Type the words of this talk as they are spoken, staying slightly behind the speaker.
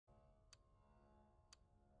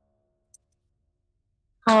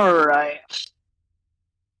Alright.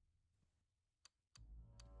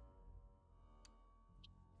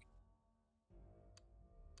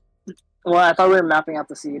 Well, I thought we were mapping out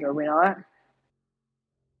the seed, are we not?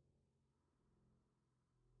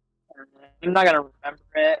 I'm not gonna remember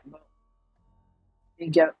it, but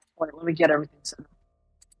let me get everything set up.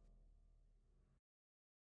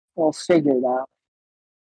 We'll figure it out.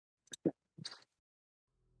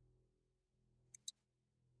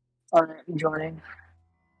 Alright, I'm joining.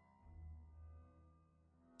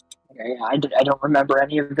 Okay, yeah, I don't remember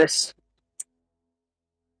any of this.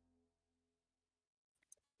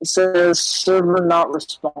 It says server not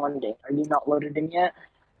responding. Are you not loaded in yet?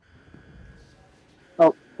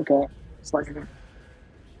 Oh, okay.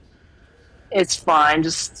 It's fine.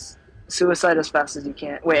 Just suicide as fast as you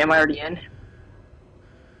can. Wait, am I already in?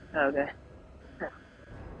 Okay.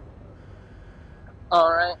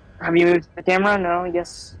 Alright. Have you moved the camera? No, I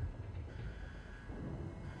guess.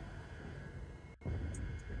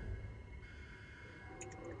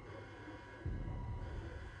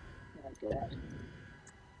 Okay.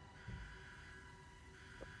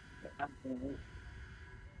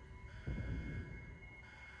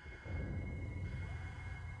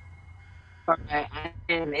 Alright,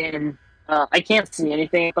 I'm in. I can't see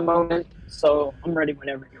anything at the moment, so I'm ready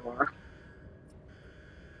whenever you are.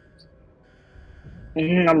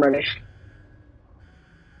 I'm ready.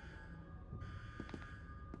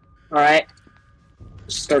 Alright,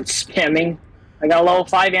 start spamming. I got a level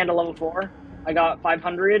 5 and a level 4. I got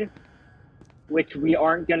 500, which we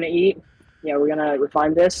aren't gonna eat. Yeah, we're gonna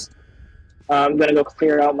refine this. I'm gonna go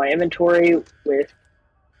clear out my inventory with.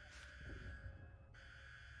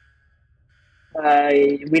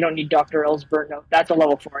 We don't need Dr. Ellsberg. No, that's a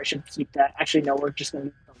level 4. I should keep that. Actually, no, we're just gonna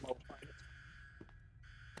be on level 5.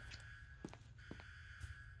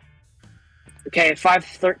 Okay,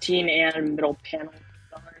 513 and middle panel.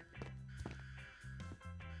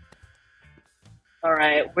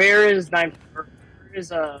 Alright, where is 9? Where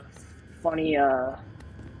is a funny,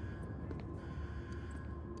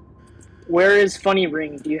 where is funny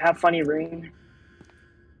ring? Do you have funny ring?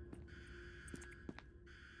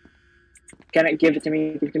 Can it give it to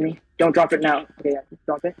me? Give it to me. Don't drop it now. Okay, yeah,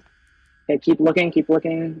 drop it. Okay, keep looking, keep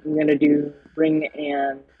looking. I'm gonna do ring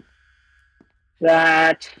and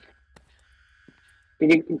that.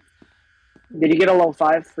 Did you get a level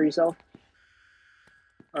 5 for yourself?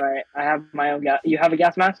 Alright, I have my own gas. You have a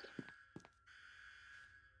gas mask?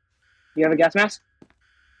 You have a gas mask?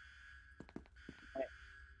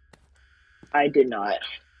 I did not.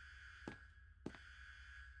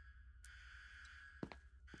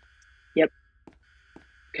 Yep.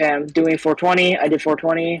 Okay, I'm doing 420. I did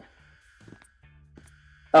 420.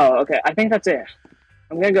 Oh, okay. I think that's it.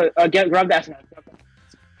 I'm gonna go grab that mask.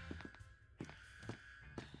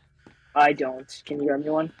 I don't. Can you grab me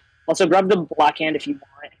one? Also, grab the black hand if you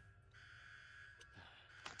want.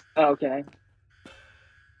 Oh, okay.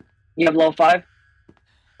 You have level 5?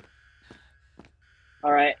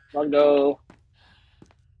 Alright, I'll go.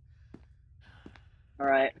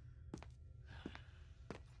 Alright.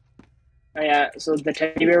 Oh, yeah, so the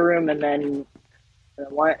teddy bear room and then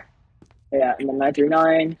what? Yeah, and then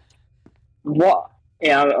 939. What?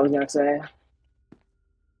 Yeah, I was gonna say.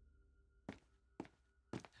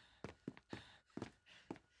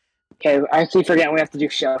 Okay, I keep forgetting we have to do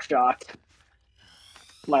shell shock.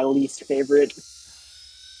 My least favorite.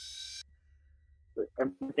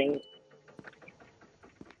 Everything.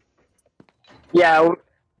 Yeah,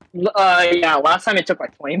 yeah. Last time it took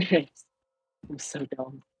like 20 minutes. I'm so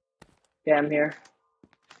dumb. Yeah, I'm here.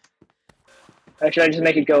 Should I just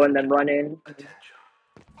make it go and then run in?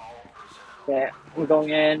 Okay, I'm going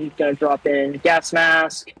in. Gonna drop in gas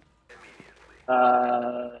mask.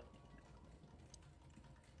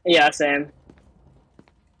 Yeah, same.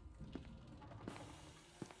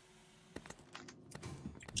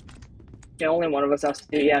 Yeah, only one of us has to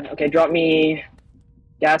do. Yeah. Okay, drop me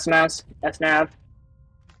gas mask, SNAV.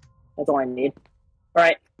 That's all I need. All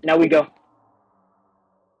right, now we go.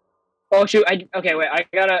 Oh shoot! Okay, wait. I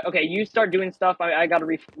gotta. Okay, you start doing stuff. I gotta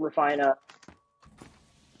refine. I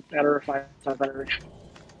gotta refine stuff better.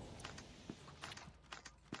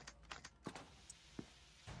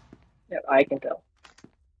 Yeah, I can tell.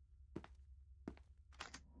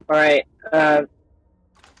 All right. I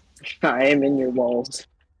am in your walls.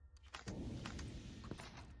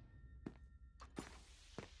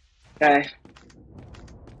 Okay.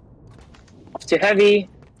 Off to heavy.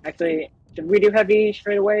 Actually, should we do heavy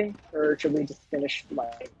straight away, or should we just finish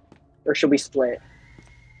light, or should we split?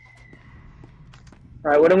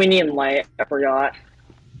 All right. What do we need in light? I forgot.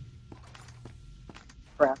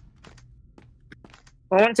 Crap.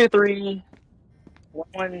 1, 2, 3.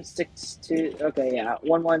 1162. Okay, yeah,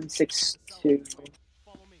 1162.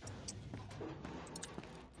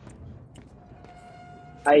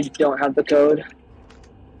 I don't have the code.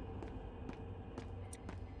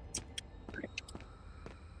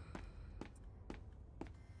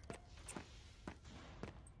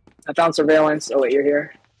 I found surveillance. Oh wait, you're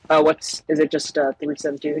here. Is it just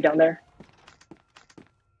 372 down there?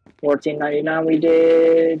 1499. We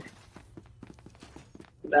did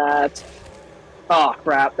that. Oh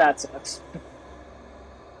crap, that sucks.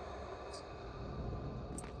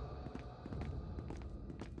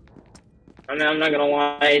 I mean, I'm not gonna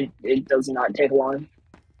lie, it does not take long.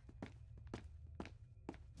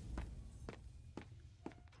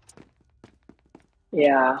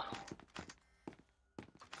 Yeah.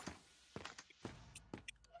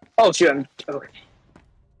 Oh shoot, okay.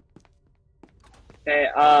 Okay,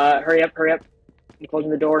 hurry up, hurry up. I'm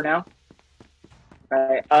closing the door now.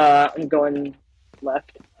 Alright, I'm going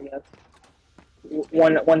left, I guess.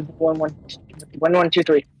 One, two,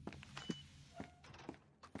 three.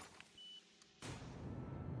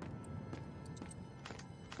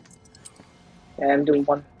 And I'm doing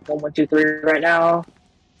one, two, three right now.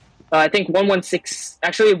 I think 116.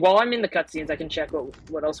 Actually, while I'm in the cutscenes, I can check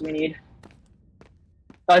what else we need.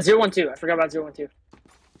 012. I forgot about 012.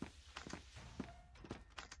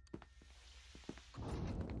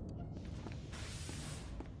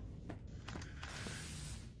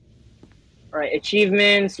 All right,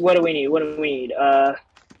 achievements. What do we need? 012.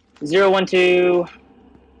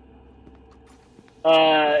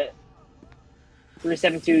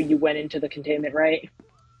 372. You went into the containment, right?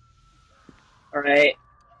 All right.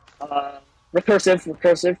 Recursive.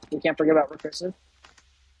 We can't forget about recursive.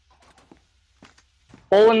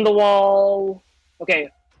 Hole in the wall. Okay.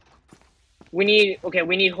 We need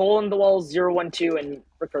hole in the wall 012 and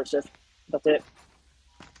recursive. That's it.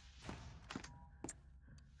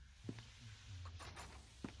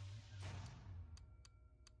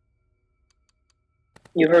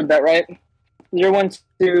 You heard that right? 012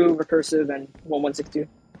 recursive and 1162.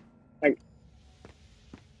 Like,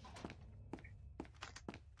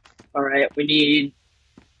 all right, we need.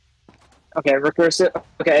 Okay, recursive.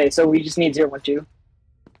 Okay, so we just need 012.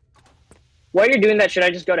 While you're doing that, should I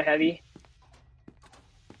just go to heavy?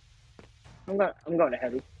 I'm going to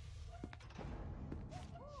heavy.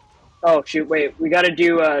 Oh shoot! Wait, we got to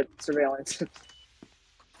do surveillance.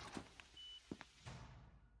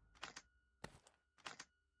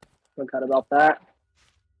 Forgot about that.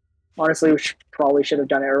 Honestly, we probably should have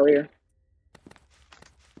done it earlier.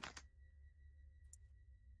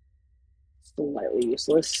 Slightly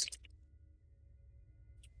useless.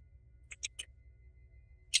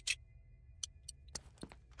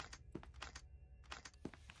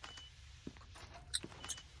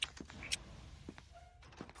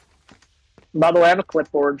 By the way, I have a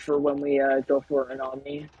clipboard for when we go for an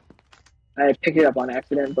Omni. I picked it up on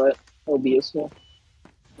accident, but it'll be useful.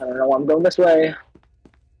 I don't know why I'm going this way.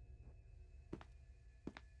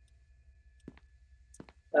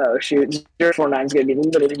 Oh shoot, 049 is gonna be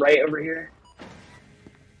literally right over here.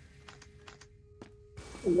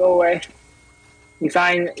 Go away. You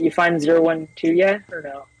find 012 yet or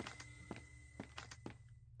no?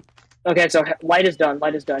 Okay, so light is done.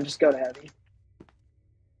 Light is done. Just go to heavy.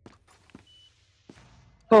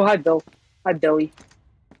 Oh, hi Bill. Hi Billy.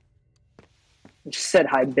 I just said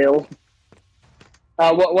hi Bill.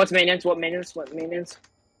 What's maintenance? What maintenance?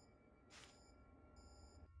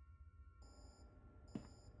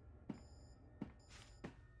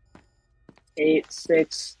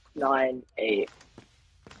 8698.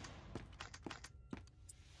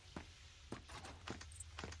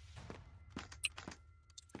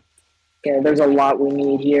 Okay, there's a lot we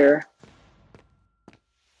need here.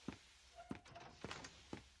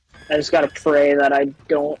 I just gotta pray that I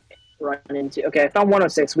don't run into. Okay, I found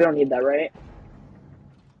 106. We don't need that, right?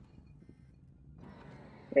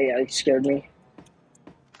 Yeah, you scared me.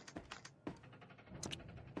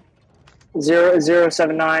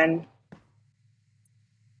 0079.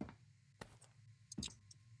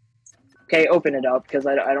 Okay, open it up because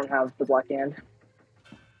I don't have the black hand.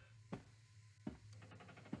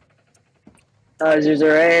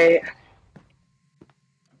 008.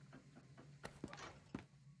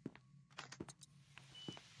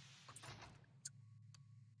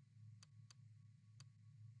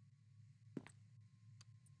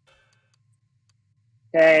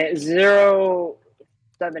 Okay,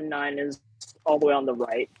 079 is all the way on the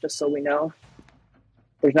right, just so we know.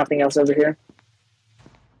 There's nothing else over here.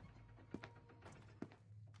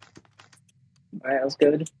 Alright, that was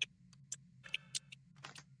good.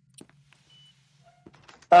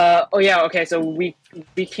 Oh yeah, okay, so we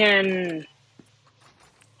can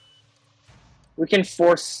We can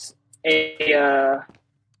force a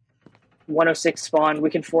 106 spawn. We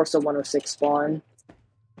can force a 106 spawn.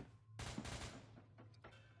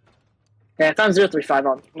 Okay, I found 035.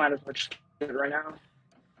 I might as well just do it right now.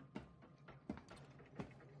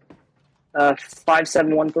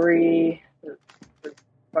 5713.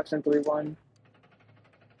 5731.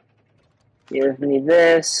 Give me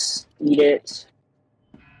this. Eat it.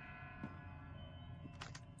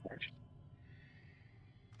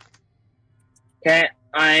 Okay,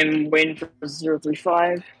 I'm waiting for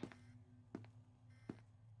 035.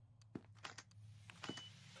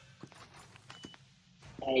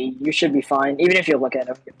 Hey, you should be fine, even if you look at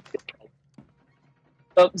him.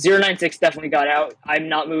 Oh, 096 definitely got out. I'm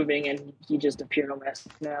not moving, and he just appeared on my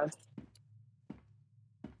now.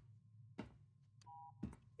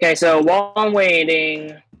 Okay, so while I'm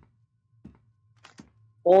waiting,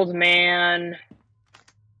 old man,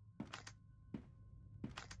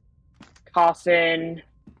 coffin,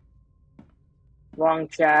 wrong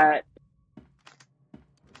chat.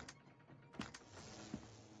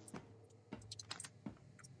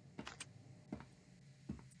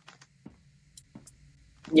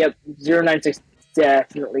 Yep, 096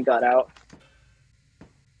 definitely got out.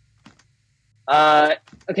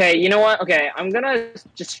 Okay, you know what? Okay, I'm gonna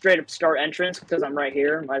just straight up start entrance because I'm right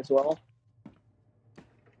here. Might as well.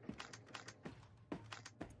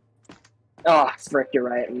 Oh, frick, you're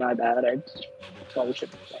right. My bad. I probably should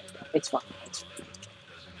have done that. It's fine. It's fine.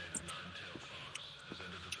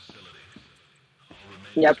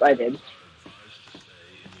 Yep, I did.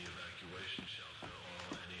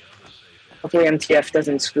 Hopefully MTF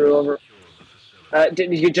doesn't screw over.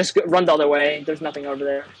 Did you just run the other way? There's nothing over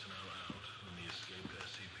there.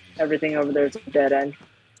 Everything over there is a dead end.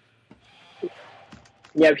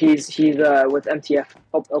 Yep, he's with MTF.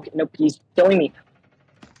 Oh, okay, nope, he's killing me.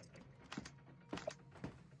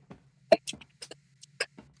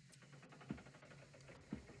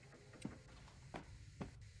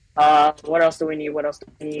 What else do we need? What else do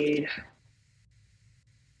we need?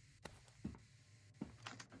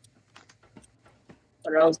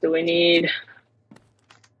 What else do we need?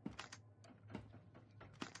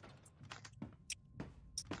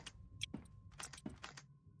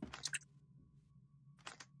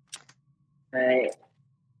 Right.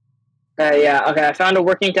 Yeah, okay, I found a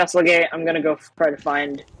working Tesla gate. I'm gonna go try to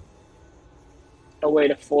find a way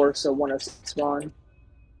to force a 106 spawn.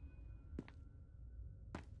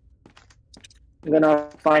 I'm gonna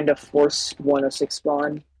find a force 106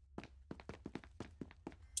 spawn.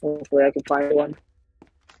 Hopefully I can find one.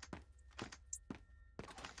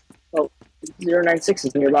 Oh, 096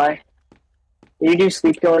 is nearby. Did you do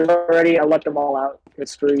sleep killers already? I let them all out. But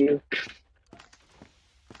screw you.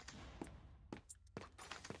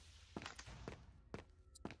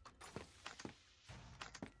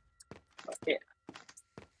 Okay.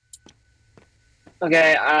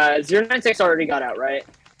 Okay, 096 already got out, right?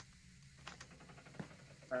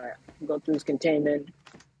 Alright, go through his containment.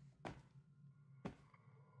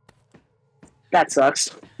 That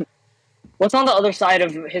sucks. What's on the other side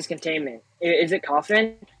of his containment? Is it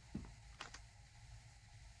coffin?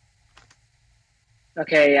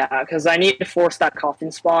 Okay, yeah, because I need to force that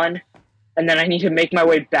coffin spawn, and then I need to make my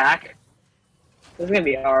way back. This is gonna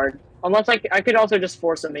be hard. Unless I could also just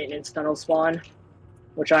force a maintenance tunnel spawn,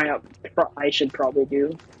 which I should probably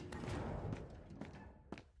do.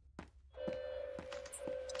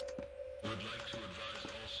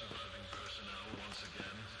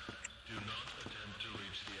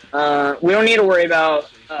 We don't need to worry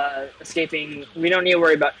about escaping. We don't need to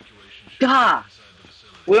worry about. Gah!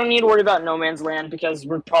 We don't need to worry about no man's land because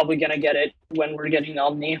we're probably gonna get it when we're getting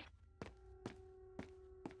Omni.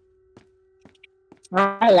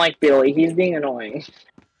 I don't like Billy. He's being annoying.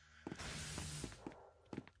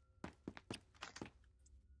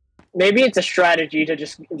 Maybe it's a strategy to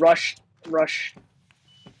just rush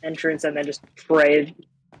entrance and then just pray.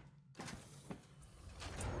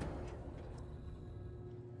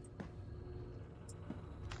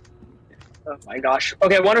 Oh my gosh.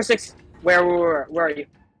 Okay, 106. Where are you?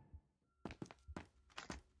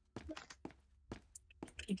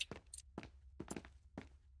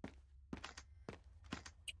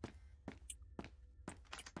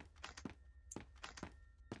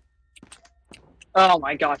 Oh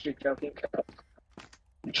my gosh, you're joking.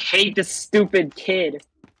 I hate this stupid kid.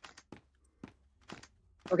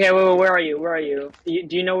 Okay, wait, where are you? Where are you?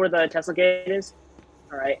 Do you know where the Tesla gate is?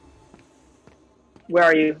 Alright. Where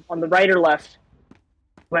are you? On the right or left?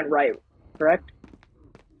 Went right, correct?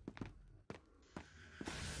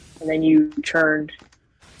 And then you turned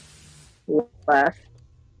left.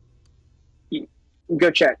 Go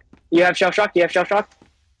check. You have shell shock? Do you have shell shock?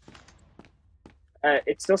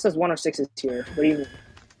 It still says 106 is here. What do you mean?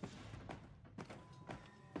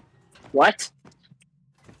 What?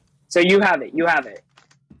 So you have it. You have it.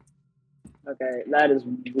 Okay, that is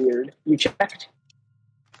weird. You checked?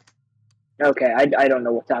 Okay, I don't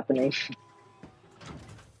know what's happening.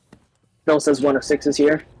 Still says 106 is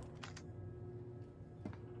here.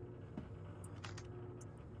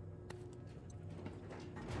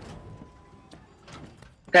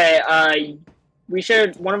 Okay, we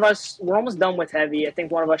should, one of us, we're almost done with heavy. I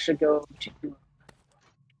think one of us should go to...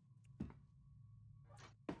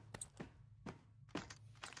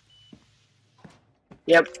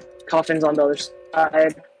 Yep, coffin's on the other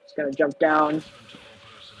side. Just gonna jump down.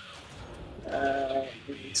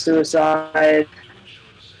 Suicide.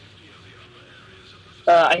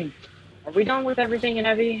 Are we done with everything in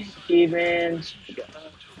heavy? Achievements.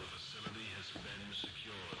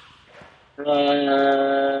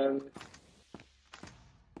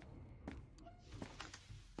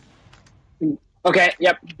 Okay,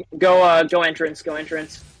 yep. Go entrance, go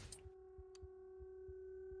entrance.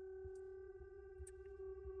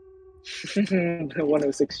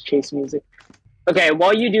 106 chase music. Okay,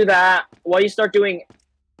 while you do that, while you start doing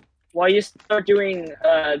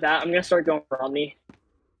that, I'm gonna start going for Omni.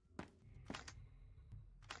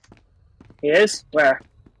 He is? Where?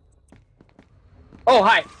 Oh,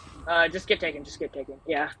 hi. Just get taken,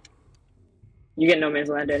 Yeah. You get no man's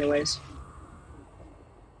land anyways.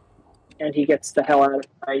 And he gets the hell out of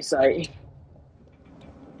my sight.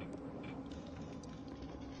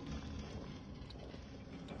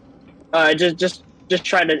 Just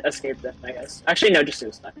try to escape them, I guess. Actually, no, just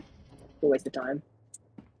suicide. It's a waste of time.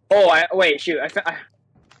 Oh, wait, shoot.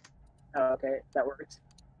 Oh, okay, that works.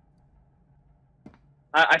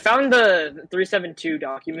 I found the 372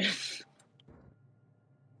 document.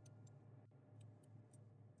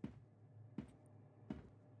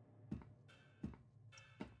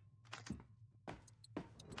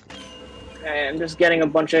 Okay, I'm just getting a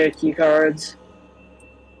bunch of key cards.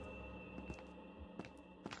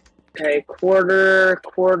 Okay, quarter,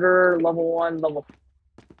 level 1, level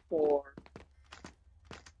 4.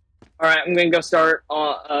 Alright, I'm gonna go start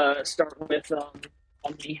with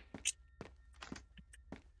Omni.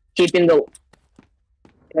 Keeping the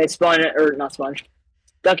okay, sponge or not sponge.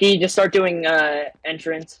 Ducky, just start doing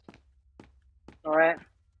entrance. Alright.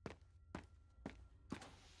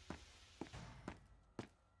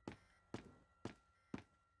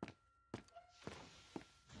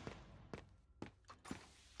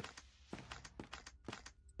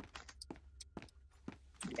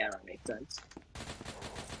 Yeah, that makes sense.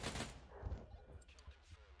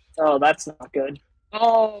 Oh, that's not good.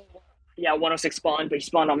 Oh, yeah, 106 spawned, but he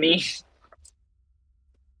spawned on me.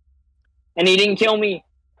 And he didn't kill me.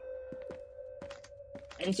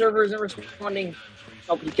 And server isn't responding.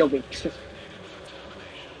 Oh, he killed me.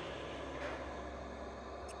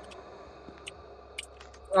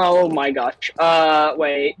 Oh my gosh.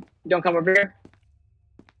 Wait. Don't come over here.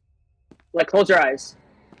 Like, close your eyes.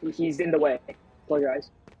 He's in the way. Close your eyes.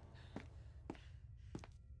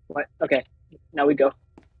 What? Okay. Now we go.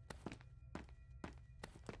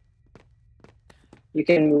 You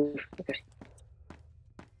can move. Okay.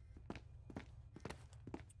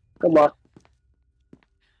 Good luck.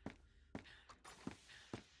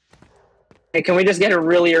 Hey, can we just get a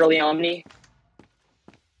really early Omni?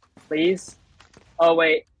 Please? Oh,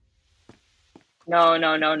 wait. No. You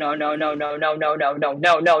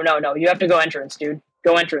have to go entrance, dude.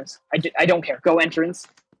 Go entrance. I don't care. Go entrance.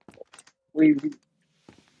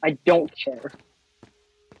 I don't care.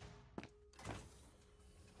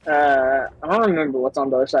 I don't remember what's on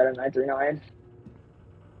the other side of 939.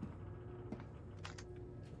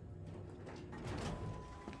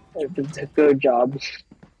 It's a good job.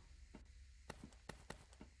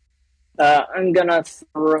 I'm gonna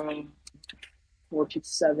throw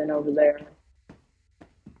 427 over there.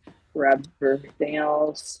 Grab everything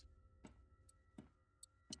else.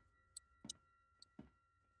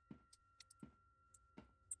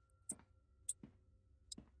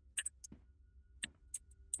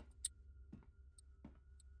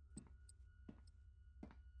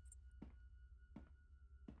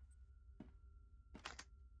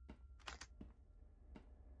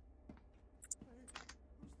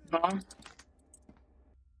 Huh?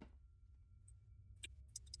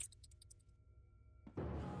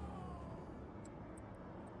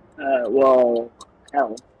 Well,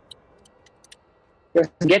 hell.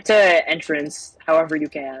 Just get to entrance however you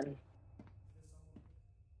can.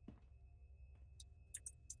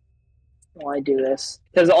 While I do this.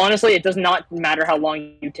 Because honestly, it does not matter how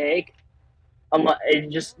long you take.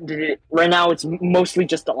 Right now, it's mostly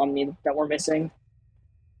just the Omni that we're missing.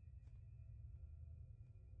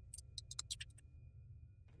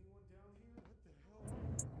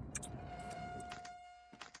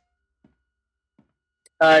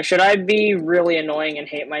 Should I be really annoying and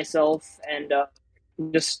hate myself and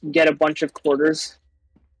just get a bunch of quarters?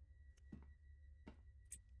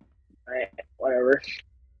 Alright, whatever.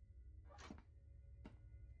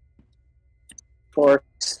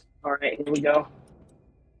 Forks. Alright, here we go.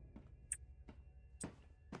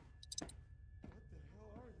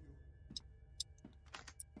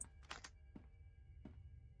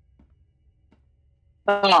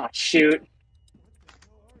 Ah, shoot.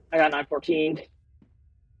 I got 914.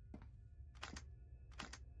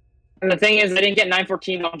 And the thing is, I didn't get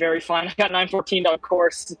 914 on very fine. I got 914 on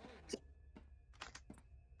course.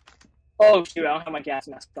 Oh, shoot, I don't have my gas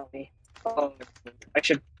mask on me. Oh, I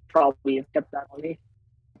should probably have kept that on me.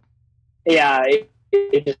 Yeah,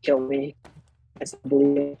 it just killed me. I still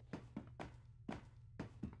believe it.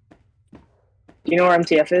 Do you know where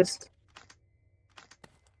MTF is?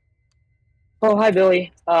 Oh, hi,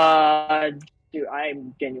 Billy. Dude,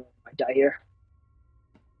 I'm genuinely might die here.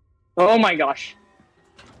 Oh my gosh.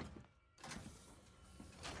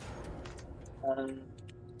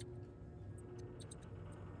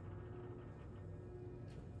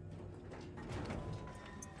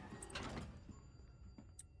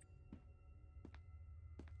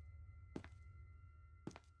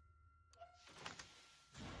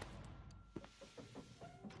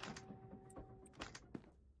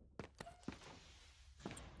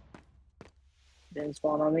 Didn't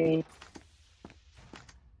spawn on me.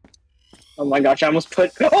 Oh my gosh, I almost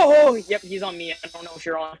put. Oh, yep, he's on me. I don't know if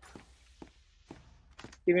you're on.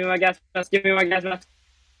 Give me my gas mask. Give me my gas mask.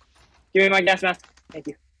 Give me my gas mask. Thank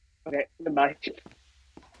you. Okay, goodbye.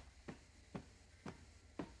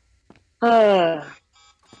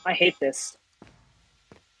 I hate this.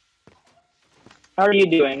 How are you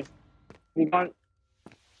doing? You gone?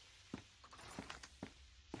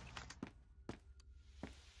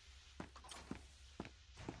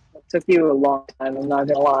 It took you a long time, I'm not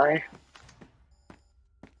gonna lie.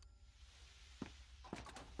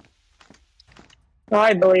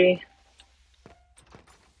 Hi, Billy.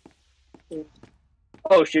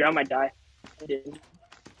 Oh shoot, I might die. I didn't.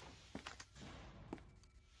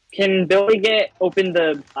 Can Billy open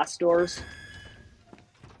the glass doors?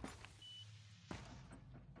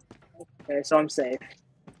 Okay, so I'm safe.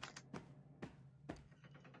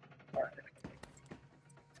 Alright.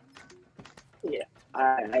 Yeah,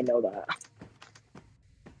 I know that.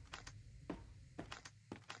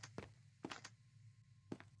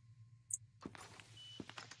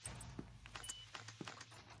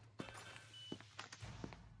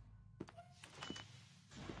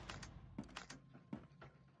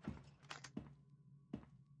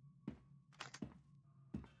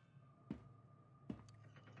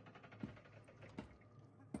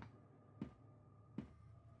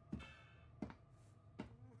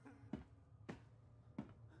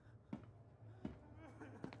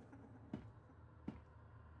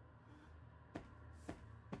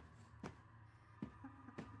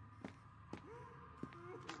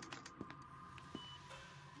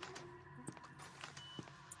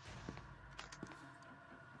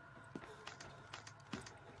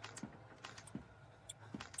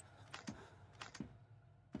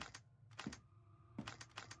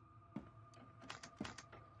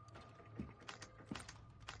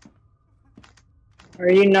 Are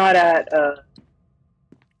you not at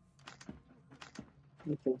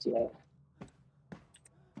entrance yet?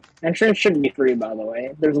 Entrance should be free, by the way.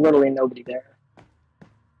 There's literally nobody there.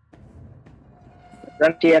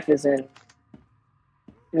 MTF is in.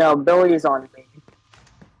 No, Billy's on me.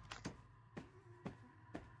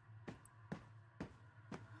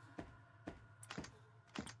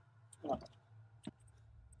 Oh.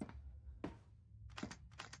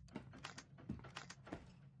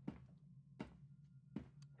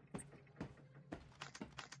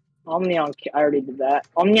 Omni on. I already did that.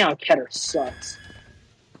 Omni on Keter sucks.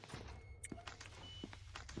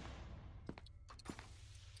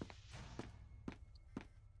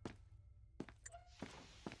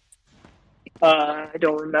 I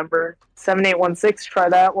don't remember. 7816, try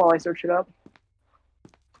that while I search it up.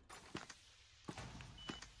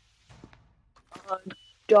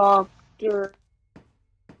 Doctor.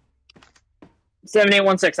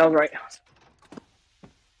 7816, I was right.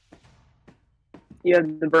 You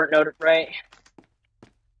have the burnt note, right?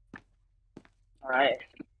 Alright.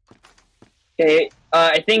 Okay,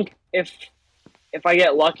 I think if I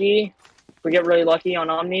get lucky, if we get really lucky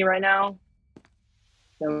on Omni right now,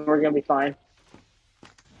 then we're gonna be fine.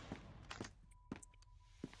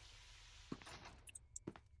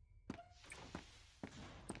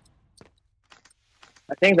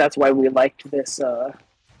 I think that's why we liked this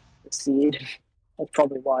seed. That's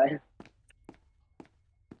probably why.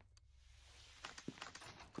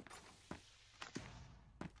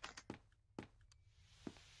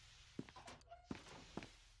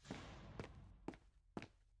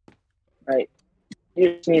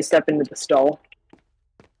 You just need to step into the stall.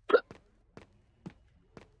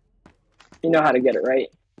 You know how to get it, right?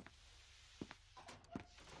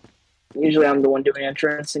 Usually I'm the one doing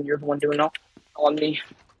entrance and you're the one doing all on me.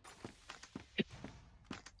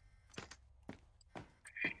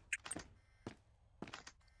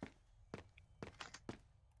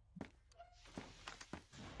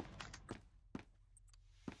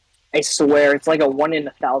 I swear, it's like a 1 in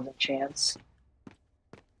 1,000 chance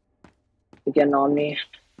to get on me.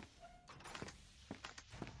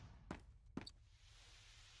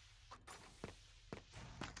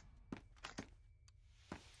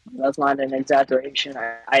 That's not an exaggeration.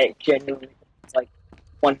 I genuinely think it's like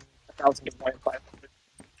 1 in 1,000 to 1 in 500.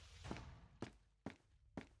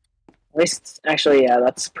 At least, actually, yeah,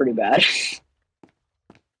 that's pretty bad.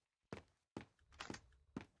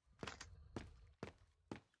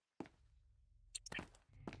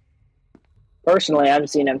 Personally, I haven't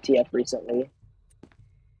seen MTF recently.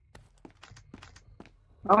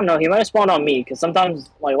 I don't know, he might have spawned on me, because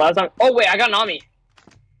sometimes, like, last time... Oh, wait, I got an on me!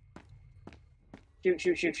 Shoot,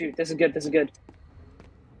 shoot, shoot, shoot. This is good, this is good.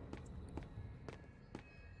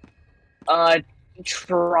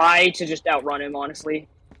 Try to just outrun him, honestly.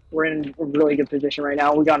 We're in a really good position right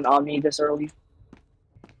now. We got an Omni this early.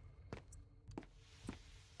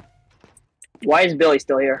 Why is Billy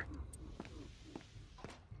still here?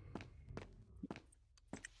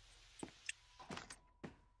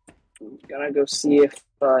 I'm gonna go see if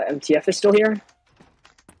MTF is still here.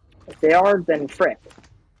 If they are, then frick.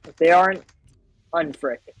 If they aren't,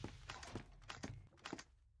 unfrick.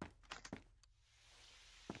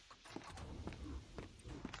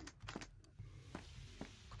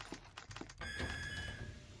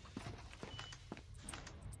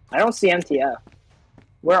 I don't see MTF.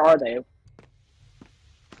 Where are they?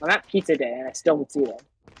 I'm at Pizza Day and I still don't see them.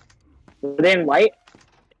 Were they in light?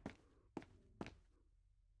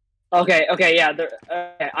 Okay, okay, yeah,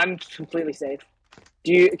 okay, I'm completely safe.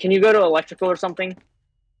 Can you go to electrical or something?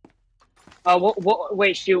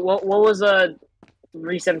 Wait, shoot, what was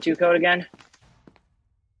 372 code again?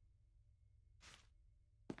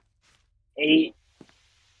 8.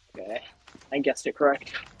 Okay, I guessed it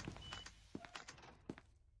correct.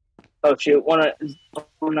 Oh shoot,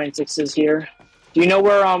 196 is here. Do you know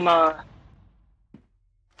where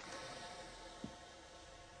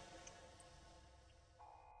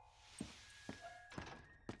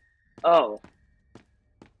Oh.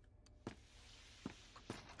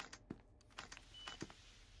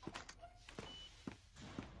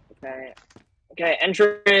 Okay. Okay,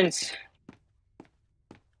 entrance.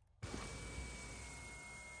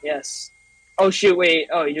 Yes. Oh shoot, wait.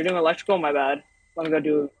 Oh, you're doing electrical? My bad. Let me go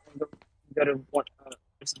to one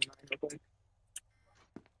real quick.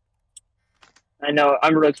 I know,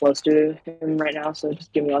 I'm really close to him right now, so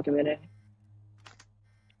just give me like a minute.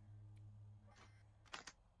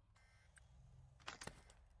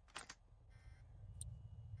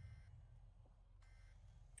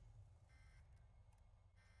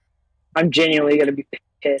 I'm genuinely gonna be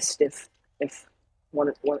pissed if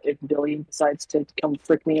Billy decides to come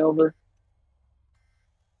frick me over.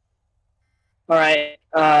 All right,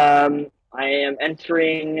 I am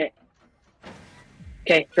entering.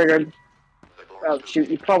 Okay, triggered. Oh shoot,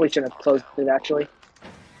 you probably should have closed it actually.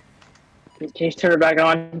 Can you turn it back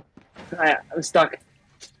on? I'm stuck.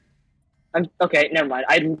 I'm okay. Never mind.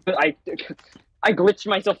 I glitched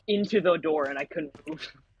myself into the door and I couldn't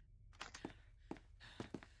move.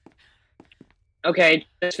 Okay,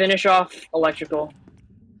 just finish off electrical.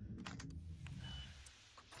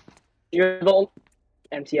 You're the old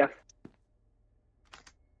MTF.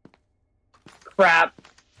 Crap.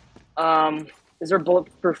 Is there a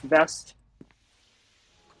bulletproof vest?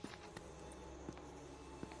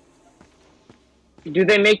 Do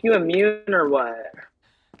they make you immune or what?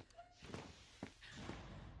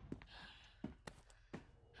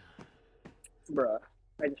 Bruh.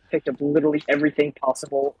 I just picked up literally everything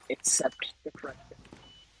possible except the correct thing.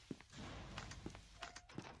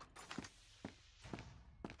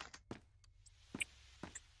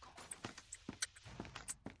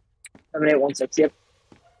 Seven 816. Yep.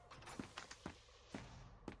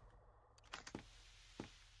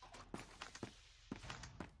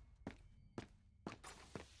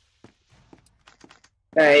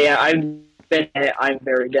 Yeah, I'm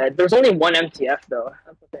very dead. There's only one MTF though.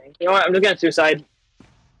 That's the thing. You know what? I'm just gonna suicide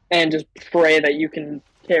and just pray that you can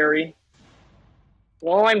carry.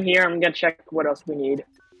 While I'm here, I'm gonna check what else we need.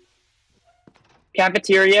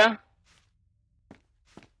 Cafeteria.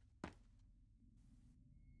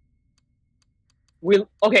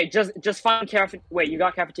 Okay. Just find Wait, you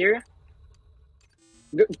got cafeteria?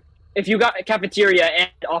 If you got cafeteria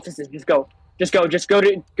and offices, just go. Just go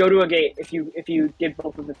to a gate if you did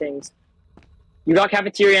both of the things. You got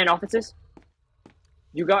cafeteria and offices?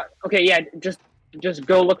 You got okay, yeah, just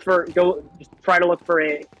go look for just try to look for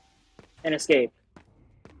an escape.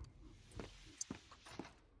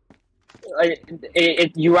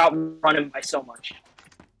 You outrun him by so much.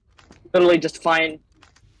 Literally just find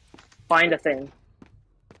a thing.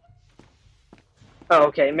 Oh,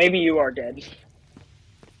 okay, maybe you are dead.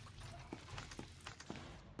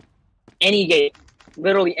 Any gate.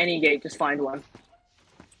 Literally any gate, just find one.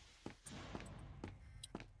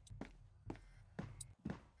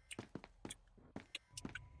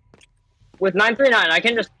 With 939, I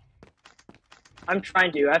can just... I'm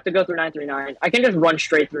trying to. I have to go through 939. I can just run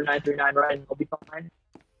straight through 939, right? And I'll be fine.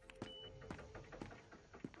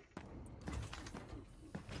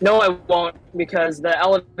 No, I won't, because the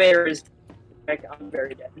elevator is... I'm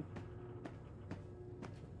very dead.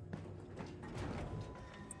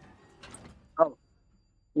 Oh.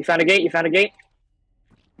 You found a gate? You found a gate?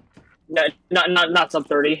 No, not sub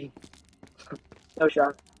 30. No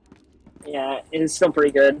shot. Yeah, it's still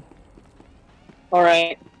pretty good.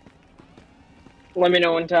 Alright. Let me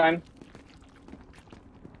know in time.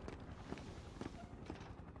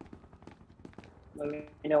 Let me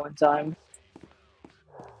know in time.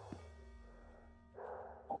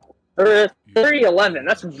 3011,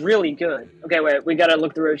 that's really good. Okay, wait, we gotta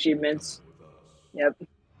look through achievements. Yep.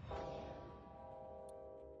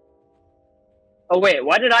 Oh wait,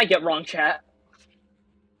 why did I get wrong chat?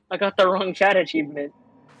 I got the wrong chat achievement.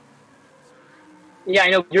 Yeah, I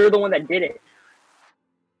know, you're the one that did it.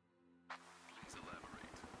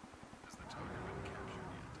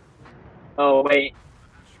 Oh wait.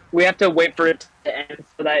 We have to wait for it to end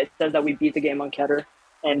so that it says that we beat the game on Keter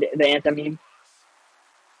and the anthem meme.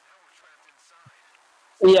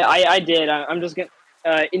 Yeah, I did. I'm just gonna,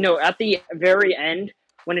 at the very end,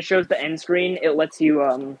 when it shows the end screen, it lets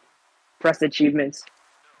you, press achievements.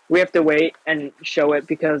 We have to wait and show it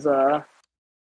because,